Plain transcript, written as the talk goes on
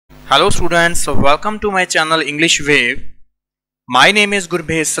Hello students, welcome to my channel English Wave. My name is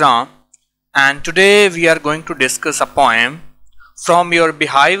Gurbhesra and today we are going to discuss a poem from your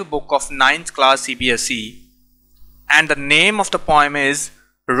Behive book of 9th class CBSE, and the name of the poem is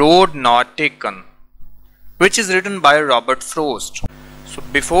Road Not Taken, which is written by Robert Frost. So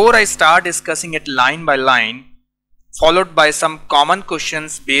before I start discussing it line by line, followed by some common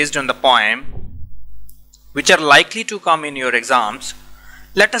questions based on the poem which are likely to come in your exams,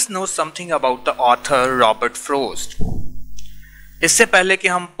 let us know something about the author Robert Frost. इससे पहले कि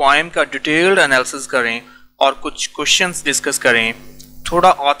हम poem का detailed analysis करें और कुछ questions discuss करें,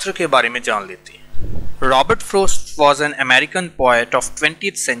 थोड़ा ऑथर के बारे में जान लेते हैं। Robert Frost was an American poet of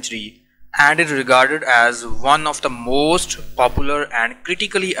 20th century and is regarded as one of the most popular and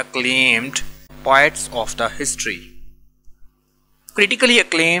critically acclaimed poets of the history. Critically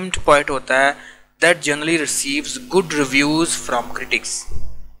acclaimed poet होता है that generally receives good reviews from critics.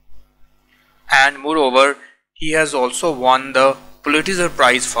 And moreover, he has also won the Pulitzer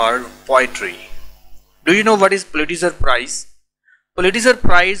Prize for Poetry. Do you know what is Pulitzer Prize? Pulitzer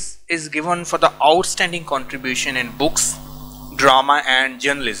Prize is given for the outstanding contribution in books, drama and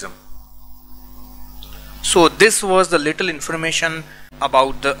journalism. So this was the little information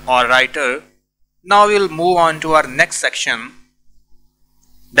about the writer. Now we'll move on to our next section,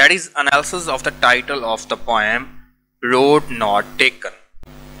 that is analysis of the title of the poem Road Not Taken.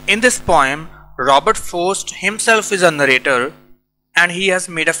 In this poem, Robert Frost himself is a narrator and he has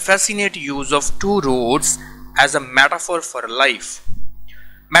made a fascinating use of two roads as a metaphor for life.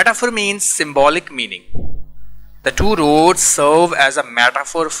 Metaphor means symbolic meaning. The two roads serve as a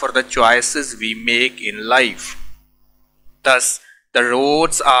metaphor for the choices we make in life. Thus, the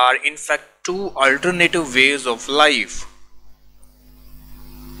roads are in fact two alternative ways of life.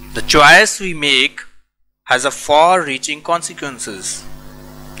 The choice we make has a far-reaching consequences.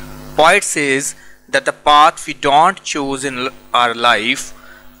 Poet says that the path we don't choose in our life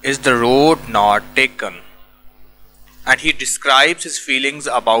is the road not taken, and he describes his feelings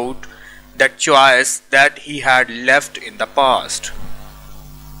about that choice that he had left in the past.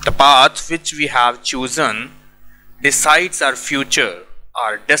 The path which we have chosen decides our future,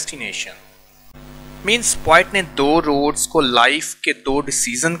 our destination. Means poet ने दो roads को life के दो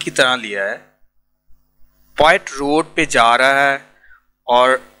decision की तरह लिया है. Poet road पे जा रहा है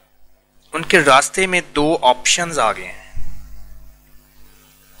और उनके रास्ते में दो ऑप्शंस आ गए हैं.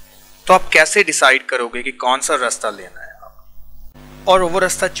 तो आप कैसे डिसाइड करोगे कि कौन सा रास्ता लेना है आप, और वो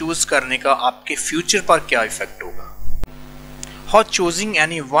रास्ता चूज करने का आपके फ्यूचर पर क्या इफेक्ट होगा. How choosing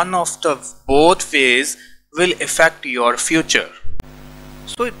any one of the both ways will affect your future.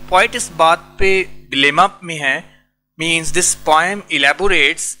 So poet इस बात पे डिलेमा में है. Means this poem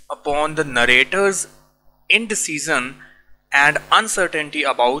elaborates upon the narrator's indecision and uncertainty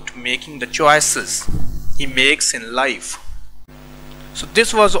about making the choices he makes in life. So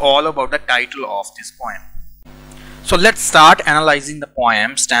this was all about the title of this poem. So let's start analyzing the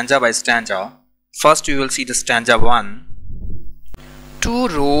poem stanza by stanza. First we will see the stanza 1. Two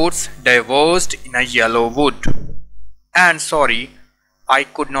roads diverged in a yellow wood, and sorry, I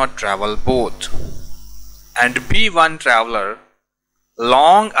could not travel both. And be one traveler,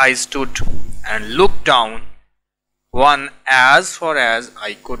 long I stood and looked down, one as far as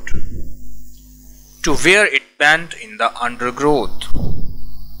I could, to where it bent in the undergrowth.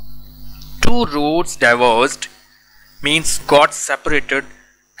 Two roads diverged means got separated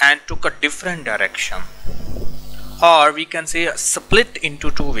and took a different direction, or we can say split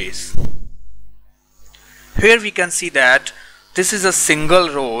into two ways. Here we can see that this is a single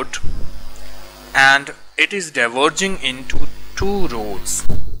road and it is diverging into two roads.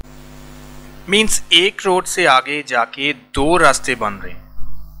 Means एक road से आगे जाके दो रास्ते बन रहे हैं.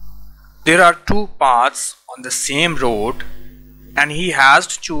 There are two paths on the same road and he has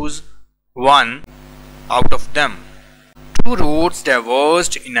to choose one out of them. Two roads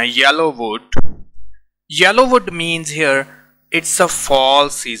diverged in a yellow wood. Yellow wood means here it's a fall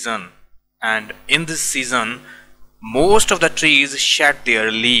season, and in this season most of the trees shed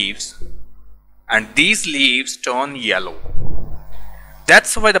their leaves and these leaves turn yellow.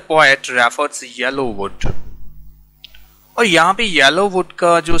 That's why the poet refers yellow wood. और यहाँ पे yellow wood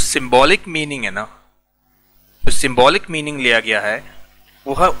का जो symbolic meaning है ना, जो symbolic meaning लिया गया है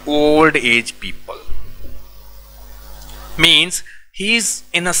वो है old age people. Means he is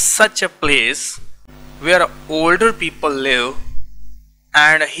in such a place where older people live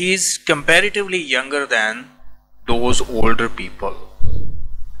and he is comparatively younger than those older people.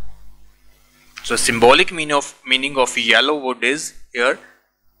 So symbolic meaning of yellow wood is here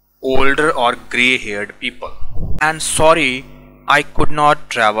older or gray haired people. And sorry, I could not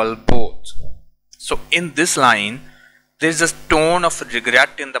travel both. So in this line, there is a tone of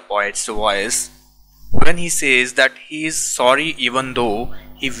regret in the poet's voice when he says that he is sorry even though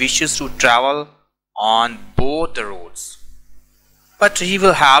he wishes to travel on both the roads, but he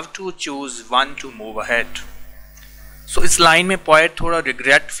will have to choose one to move ahead. So इस line में poet थोड़ा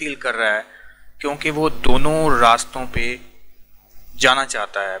regret feel कर रहा है क्योंकि वो दोनों रास्तों पे जाना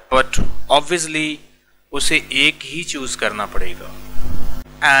चाहता है, बट ऑब्वियसली उसे एक ही चूज करना पड़ेगा.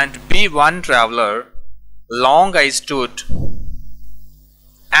 And B one traveller long I stood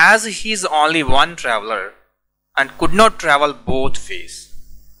as he is only one traveler and could not travel both ways.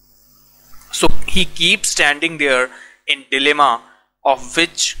 So he keeps standing there in dilemma of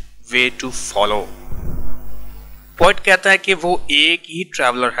which way to follow. Poet कहता है कि वो एक ही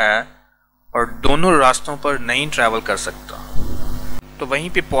traveller है और दोनों रास्तों पर नहीं ट्रैवल कर सकता. तो वहीं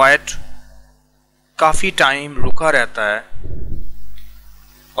पे पोएट काफी टाइम रुका रहता है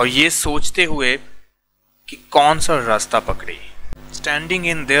और ये सोचते हुए कि कौन सा रास्ता पकड़े. Standing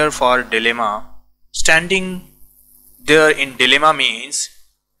in there for dilemma. Standing there in dilemma means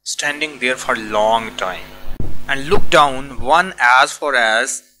standing there for long time. And look down one as far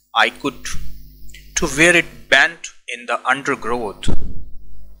as I could to where it bent in the undergrowth.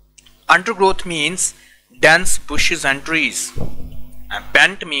 Undergrowth means dense bushes and trees. And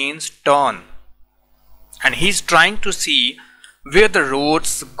bent means turn. And he's trying to see where the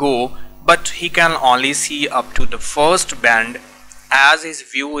roads go, but he can only see up to the first bend as his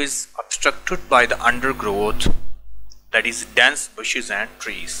view is obstructed by the undergrowth, that is dense bushes and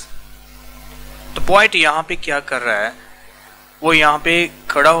trees. तो poet यहाँ पे क्या कर रहा है, वो यहाँ पे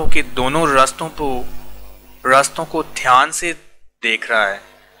खड़ा होकर दोनों रास्तों को ध्यान से देख रहा है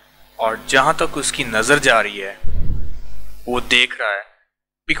और जहाँ तक उसकी नजर जा रही है वो देख रहा है,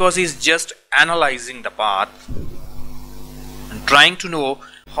 because he is just analyzing the path and trying to know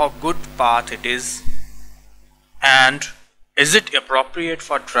how good path it is and is it appropriate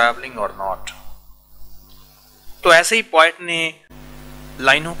for traveling or not. तो ऐसे ही पोएट ने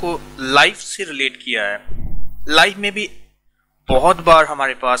लाइनों को लाइफ से रिलेट किया है. लाइफ में भी बहुत बार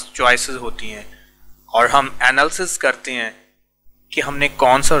हमारे पास चॉइसेस होती हैं और हम एनालिसिस करते हैं कि हमने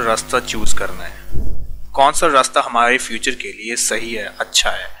कौन सा रास्ता चूज करना है, कौन सा रास्ता हमारे फ्यूचर के लिए सही है, अच्छा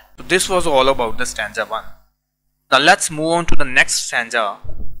है. तो this was all about the stanza 1. Now let's move on to the next stanza.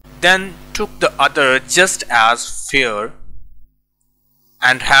 Then took the other just as fair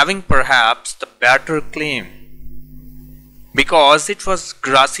and having perhaps the better claim, because it was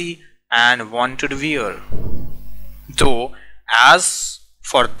grassy and wanted wear, though as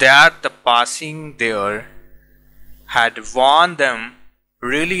for that the passing there had warned them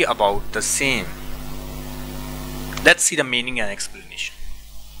really about the same. Let's see the meaning and explanation.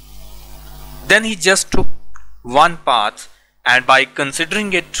 Then he just took one path, and by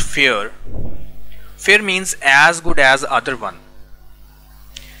considering it fair means as good as other one.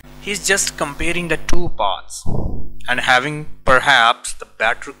 He's just comparing the two paths and having perhaps the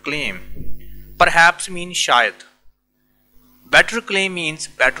better claim. Perhaps means shayad. Better claim means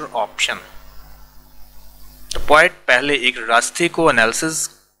better option. The poet पहले एक रास्ते को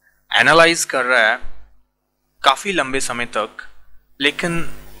analyse कर रहा है काफी लंबे समय तक, लेकिन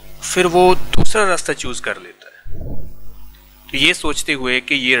फिर वो दूसरा रास्ता चूज कर लेता है, तो ये सोचते हुए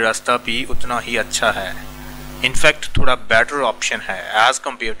कि ये रास्ता भी उतना ही अच्छा है, इनफैक्ट थोड़ा बेटर ऑप्शन है as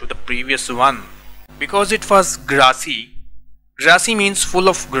compare to the previous one, because it was grassy. Grassy means full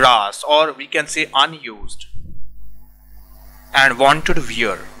of grass और we can say unused. And wanted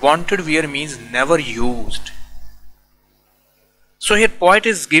wear. Wanted wear means never used. So here poet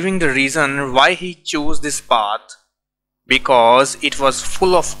is giving the reason why he chose this path, because it was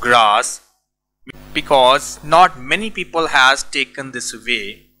full of grass, because not many people has taken this way,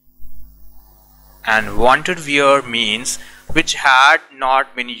 and wanted wear means which had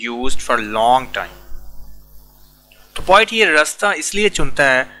not been used for long time. तो poet ये रास्ता इसलिए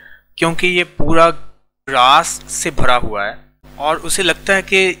चुनता है क्योंकि ये पूरा grass से भरा हुआ है और उसे लगता है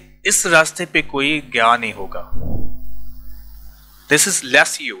कि इस रास्ते पे कोई गया नहीं होगा. This is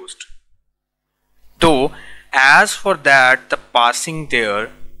less used. Though as for that the passing there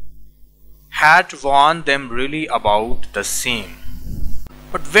had warned them really about the same.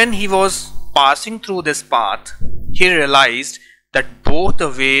 But when he was passing through this path, he realized that both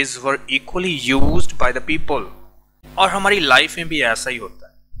the ways were equally used by the people. और हमारी life में भी ऐसा ही होता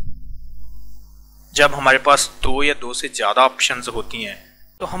है. जब हमारे पास दो या दो से ज़्यादा ऑप्शंस होती हैं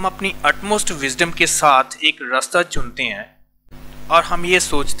तो हम अपनी अटमोस्ट विजडम के साथ एक रास्ता चुनते हैं और हम ये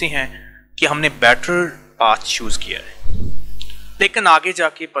सोचते हैं कि हमने बेटर पाथ चूज किया है, लेकिन आगे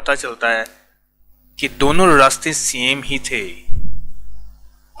जाके पता चलता है कि दोनों रास्ते सेम ही थे.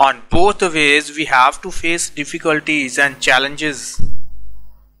 On both the ways we have to face difficulties and challenges.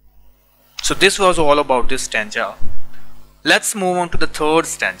 So this was all about this stanza. Let's move on to the third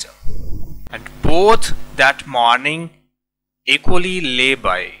stanza. And both that morning equally lay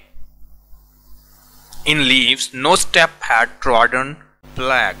by. In leaves no step had trodden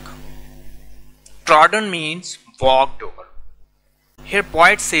black. Trodden means walked over. Here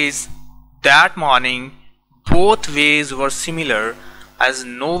poet says that morning both ways were similar, as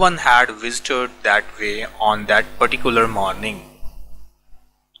no one had visited that way on that particular morning.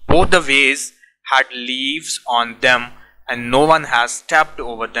 Both the ways had leaves on them and no one has stepped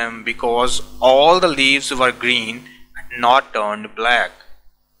over them because all the leaves were green and not turned black.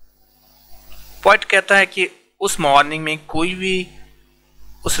 Poet कहता है कि उस morning में कोई भी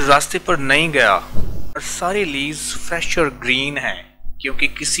उस रास्ते पर नहीं गया और सारे लीव्स फ्रेश और ग्रीन हैं क्योंकि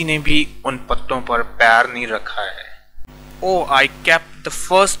किसी ने भी उन पत्तों पर पैर नहीं रखा है. Oh, I kept the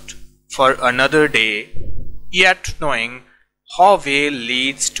first for another day, yet knowing how way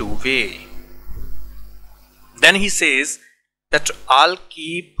leads to way. Then he says that I'll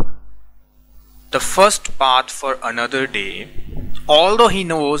keep the first path for another day, although he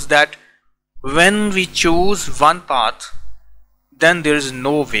knows that when we choose one path, then there is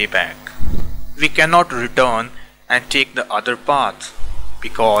no way back. We cannot return and take the other path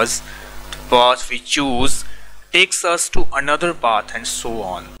because the path we choose takes us to another path and so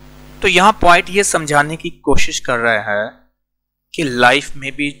on. तो यहाँ point ये समझाने की कोशिश कर रहा है कि लाइफ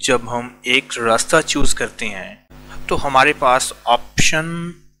में भी जब हम एक रास्ता चूज करते हैं तो हमारे पास ऑप्शन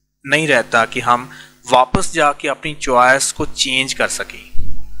नहीं रहता कि हम वापस जाके अपनी चॉइस को चेंज कर सकें.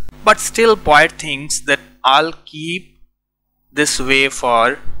 But still poet thinks that I'll keep this way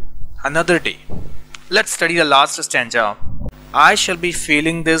for another day. Let's study the last stanza. I shall be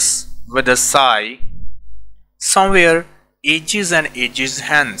feeling this with a sigh, somewhere ages and ages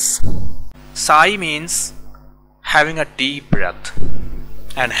hence. Sigh means having a deep breath,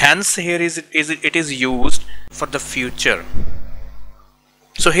 and hence here it is used for the future.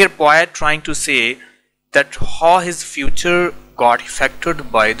 So here poet trying to say that how his future got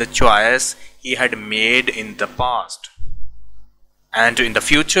affected by the choice he had made in the past. And in the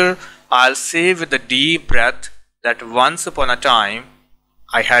future, I'll say with a deep breath that once upon a time,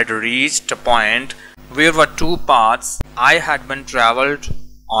 I had reached a point where were two paths I had been traveled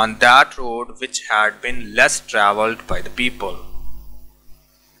on that road which had been less traveled by the people.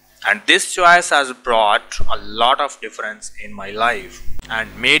 And this choice has brought a lot of difference in my life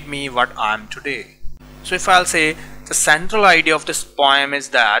and made me what I am today. So if I'll say, the central idea of this poem is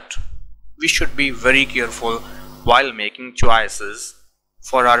that we should be very careful while making choices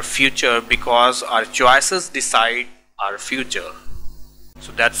for our future because our choices decide our future.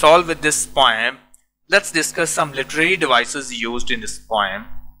 So that's all with this poem. Let's discuss some literary devices used in this poem.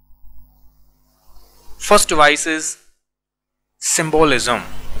 First device is symbolism.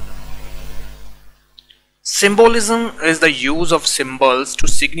 Symbolism is the use of symbols to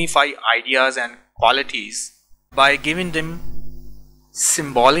signify ideas and qualities by giving them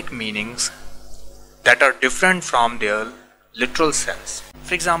symbolic meanings that are different from their literal sense.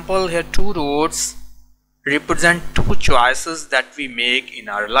 For example, here two roads represent two choices that we make in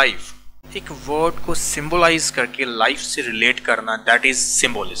our life. एक word को symbolize करके life से relate करना, that is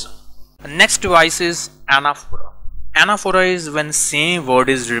symbolism. The next device is anaphora. Anaphora is when same word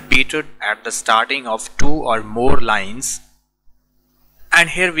is repeated at the starting of two or more lines, and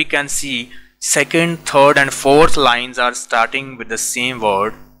here we can see second, third and fourth lines are starting with the same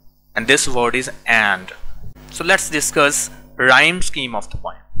word, and this word is and. So let's discuss rhyme scheme of the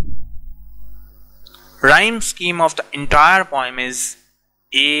poem. Rhyme scheme of the entire poem is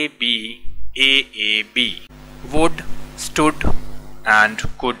A, B, A, B. Would, stood and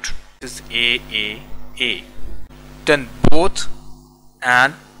could is A, A. Then both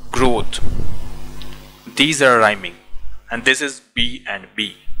and growth. These are rhyming, and this is B and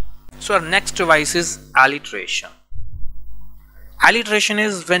B. So our next device is alliteration. Alliteration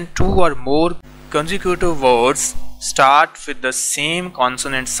is when two or more consecutive words start with the same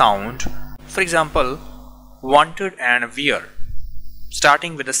consonant sound. For example, wanted and wear,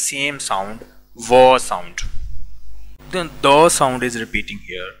 starting with the same sound, wa sound. Then the sound is repeating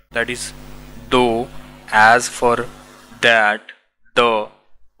here, that is though, as for that, the,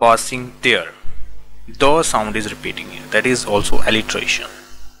 passing there. The sound is repeating here, that is also alliteration.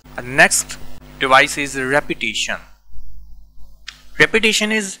 The next device is repetition.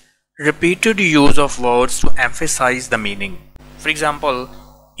 Repetition is repeated use of words to emphasize the meaning. For example,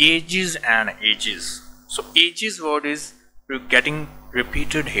 ages and ages. So ages word is getting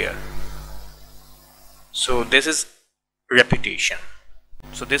repeated here. So this is repetition.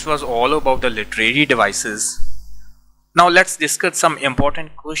 So this was all about the literary devices. Now let's discuss some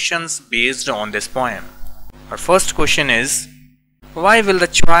important questions based on this poem. Our first question is, why will the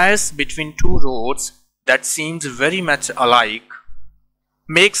choice between two roads that seems very much alike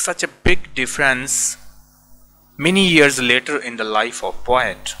make such a big difference many years later in the life of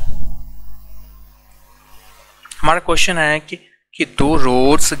poet? हमारा question है कि दो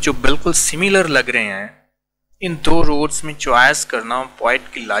roads जो बिल्कुल similar लग रहे हैं, इन दो रोड्स में चॉइस करना पोएट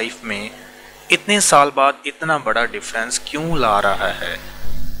की लाइफ में इतने साल बाद इतना बड़ा डिफरेंस क्यों ला रहा है?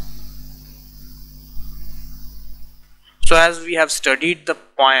 So as we have studied the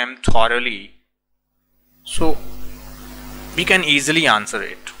poem thoroughly, so we can easily answer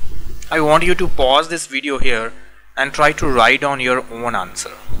it. I want you to pause this video here and try to write down your own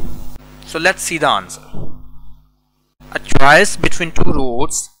answer. So let's see the answer. A choice between two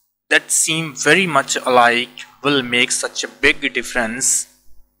roads that seem very much alike will make such a big difference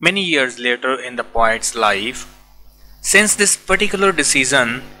many years later in the poet's life, since this particular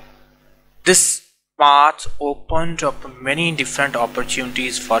decision, this path opened up many different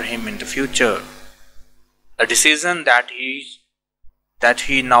opportunities for him in the future. The decision that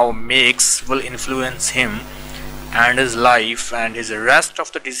he now makes will influence him and his life and his rest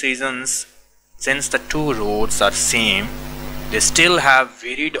of the decisions. Since the two roads are same, they still have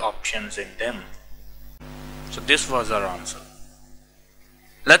varied options in them. So this was our answer.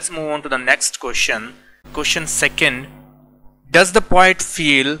 Let's move on to the next question. Question second, does the poet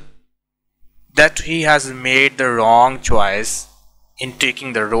feel that he has made the wrong choice in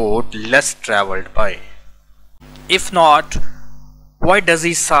taking the road less traveled by? If not, why does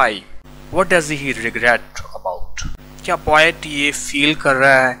he sigh? What does he regret about? क्या poet ये feel कर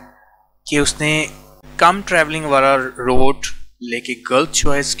रहा है कि उसने कम travelling वाला road लेके गलत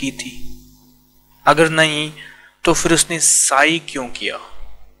चॉइस की थी? अगर नहीं तो फिर उसने साई क्यों किया?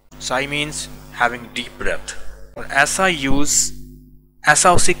 Sai means having deep breath. और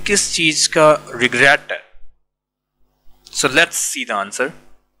ऐसा उसे किस चीज का रिग्रेट है? So let's see the answer.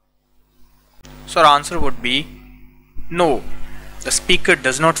 So our answer would be no, the speaker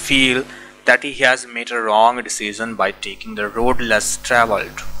does not feel that he has made a wrong decision by taking the road less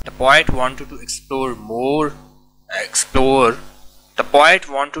traveled. The poet wanted to explore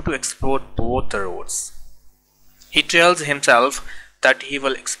both the roads. He tells himself that he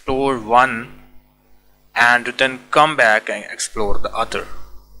will explore one and then come back and explore the other.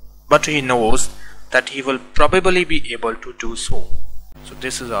 But he knows that he will probably be able to do so. So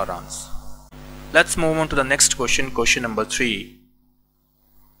this is our answer. Let's move on to the next question, question number 3.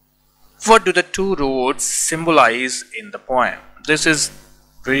 What do the two roads symbolize in the poem? This is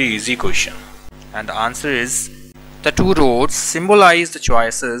very easy question, and the answer is the two roads symbolize the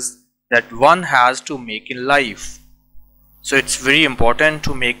choices that one has to make in life. So it's very important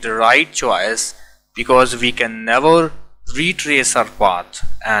to make the right choice, because we can never retrace our path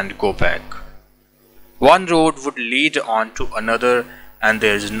and go back. One road would lead on to another and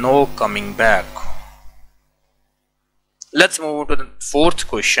there is no coming back. Let's move to the fourth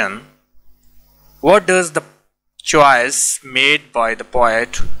question. What does the choice made by the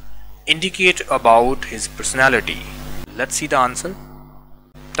poet indicate about his personality? Let's see the answer.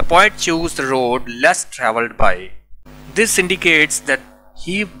 The poet chose the road less traveled by. This indicates that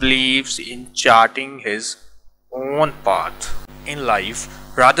he believes in charting his own path in life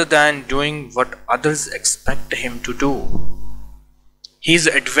rather than doing what others expect him to do. He is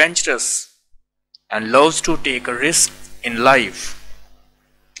adventurous and loves to take a risk in life.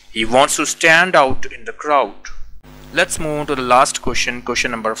 He wants to stand out in the crowd. Let's move to the last question,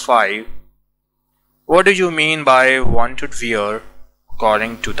 question number 5. What do you mean by wanted wear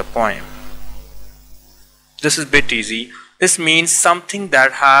according to the poem? This is a bit easy. This means something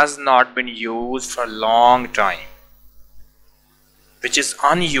that has not been used for a long time, which is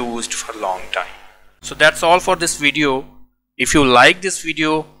unused for a long time. So that's all for this video. If you like this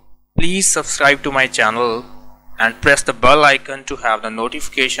video, please subscribe to my channel and press the bell icon to have the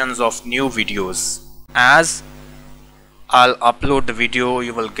notifications of new videos. As I'll upload the video,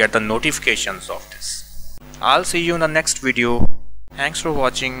 you will get the notifications of this. I'll see you in the next video. Thanks for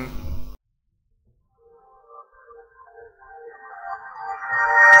watching.